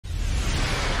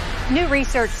New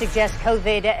research suggests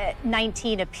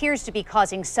COVID-19 appears to be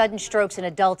causing sudden strokes in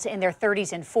adults in their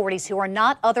 30s and 40s who are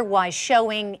not otherwise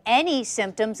showing any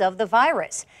symptoms of the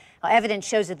virus. Evidence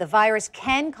shows that the virus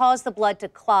can cause the blood to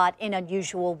clot in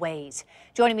unusual ways.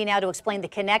 Joining me now to explain the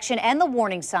connection and the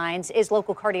warning signs is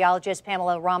local cardiologist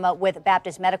Pamela Rama with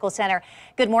Baptist Medical Center.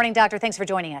 Good morning, doctor. Thanks for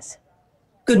joining us.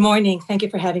 Good morning. Thank you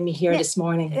for having me here this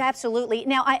morning. Absolutely.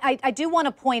 Now, I do want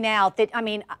to point out that,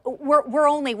 we're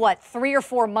only, 3 or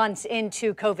 4 months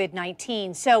into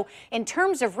COVID-19. So in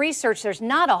terms of research, there's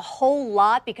not a whole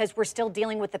lot because we're still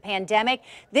dealing with the pandemic.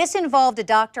 This involved a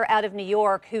doctor out of New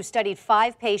York who studied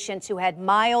 5 patients who had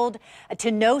mild to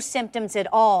no symptoms at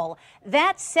all.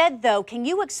 That said, though, can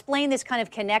you explain this kind of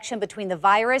connection between the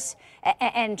virus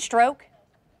and stroke?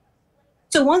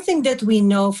 So one thing that we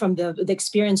know from the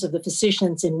experience of the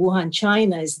physicians in Wuhan,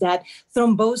 China, is that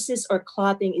thrombosis or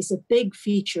clotting is a big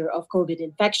feature of COVID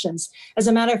infections. As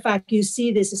a matter of fact, you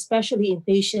see this especially in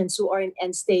patients who are in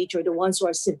end stage or the ones who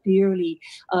are severely,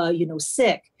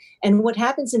 sick. And what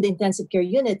happens in the intensive care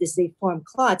unit is they form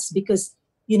clots because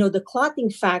the clotting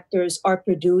factors are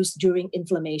produced during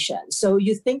inflammation. So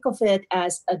you think of it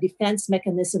as a defense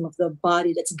mechanism of the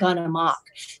body that's gone amok.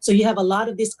 So you have a lot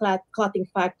of these clotting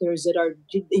factors that are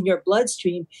in your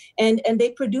bloodstream, and they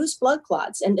produce blood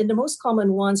clots. And the most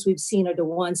common ones we've seen are the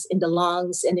ones in the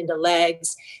lungs and in the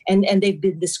legs, and they've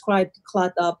been described to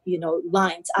clot up,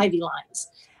 lines, IV lines.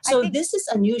 So this is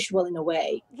unusual in a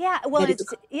way. Yeah, well,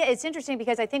 it's interesting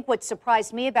because I think what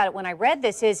surprised me about it when I read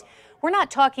this is we're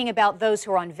not talking about those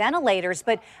who are on ventilators,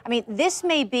 but this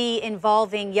may be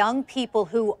involving young people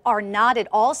who are not at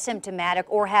all symptomatic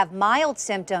or have mild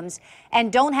symptoms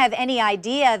and don't have any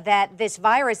idea that this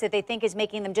virus that they think is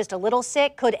making them just a little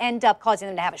sick could end up causing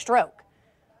them to have a stroke.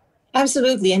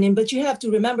 Absolutely. But you have to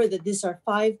remember that these are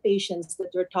 5 patients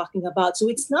that we're talking about. So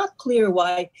it's not clear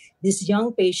why these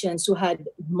young patients who had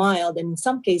mild and in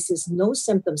some cases no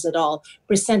symptoms at all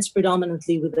presents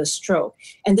predominantly with a stroke.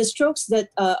 And the strokes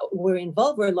that were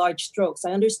involved were large strokes.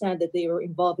 I understand that they were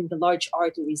involving the large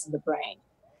arteries in the brain.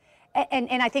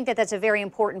 And I think that that's a very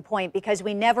important point because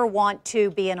we never want to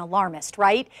be an alarmist,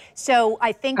 right? So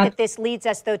I think that this leads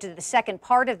us, though, to the second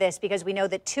part of this because we know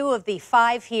that 2 of the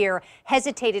 5 here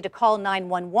hesitated to call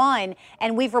 911.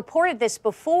 And we've reported this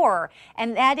before.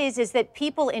 And that is that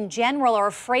people in general are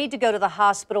afraid to go to the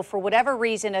hospital for whatever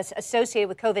reason associated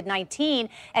with COVID-19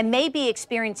 and may be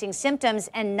experiencing symptoms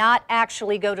and not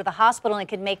actually go to the hospital and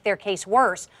can make their case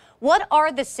worse. What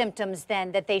are the symptoms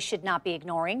then that they should not be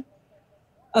ignoring?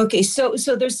 Okay, so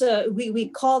there's we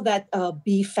call that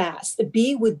B fast. The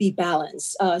B would be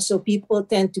balance. So people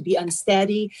tend to be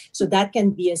unsteady, so that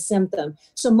can be a symptom.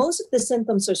 So most of the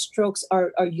symptoms of strokes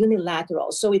are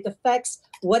unilateral. So it affects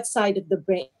what side of the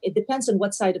brain. It depends on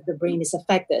what side of the brain is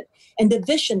affected. And the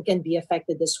vision can be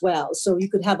affected as well. So you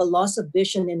could have a loss of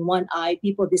vision in one eye.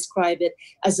 People describe it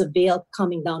as a veil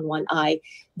coming down one eye.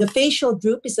 The facial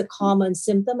droop is a common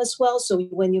symptom as well. So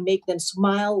when you make them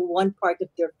smile, one part of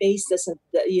their face doesn't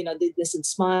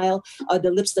smile, or the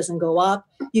lips doesn't go up.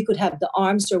 You could have the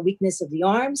arms or weakness of the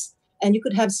arms, and you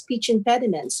could have speech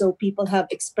impediments. So people have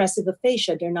expressive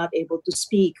aphasia. They're not able to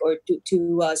speak or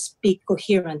to speak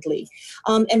coherently.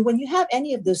 And when you have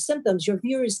any of those symptoms, your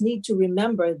viewers need to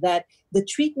remember that the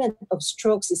treatment of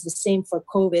strokes is the same for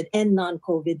COVID and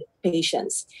non-COVID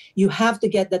patients. You have to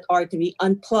get that artery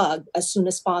unplugged as soon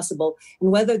as possible. And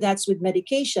whether that's with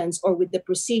medications or with the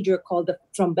procedure called the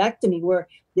thrombectomy, where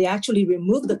they actually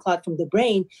remove the clot from the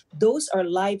brain, those are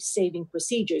life-saving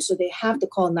procedures. So they have to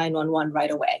call 911 right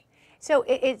away. So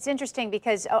it's interesting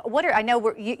because I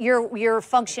know you're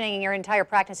functioning, your entire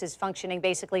practice is functioning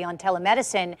basically on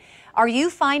telemedicine. Are you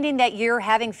finding that you're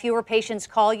having fewer patients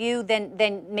call you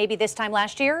than maybe this time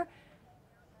last year?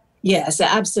 Yes,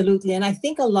 absolutely. And I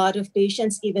think a lot of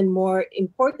patients, even more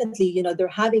importantly, they're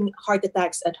having heart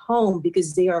attacks at home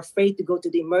because they are afraid to go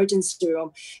to the emergency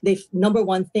room. Number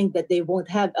one, think that they won't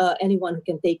have anyone who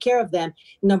can take care of them.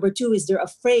 Number 2 is they're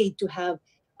afraid to have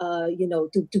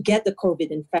to get the COVID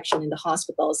infection in the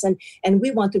hospitals. And we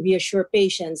want to reassure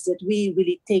patients that we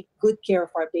really take good care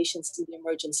of our patients in the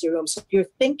emergency room. So if you're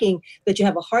thinking that you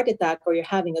have a heart attack or you're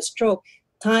having a stroke,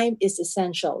 time is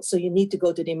essential. So you need to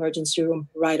go to the emergency room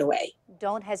right away.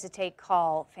 Don't hesitate,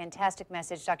 call. Fantastic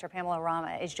message. Dr. Pamela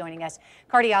Rama is joining us,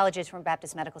 cardiologist from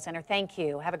Baptist Medical Center. Thank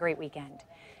you. Have a great weekend.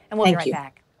 And we'll be right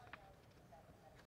back.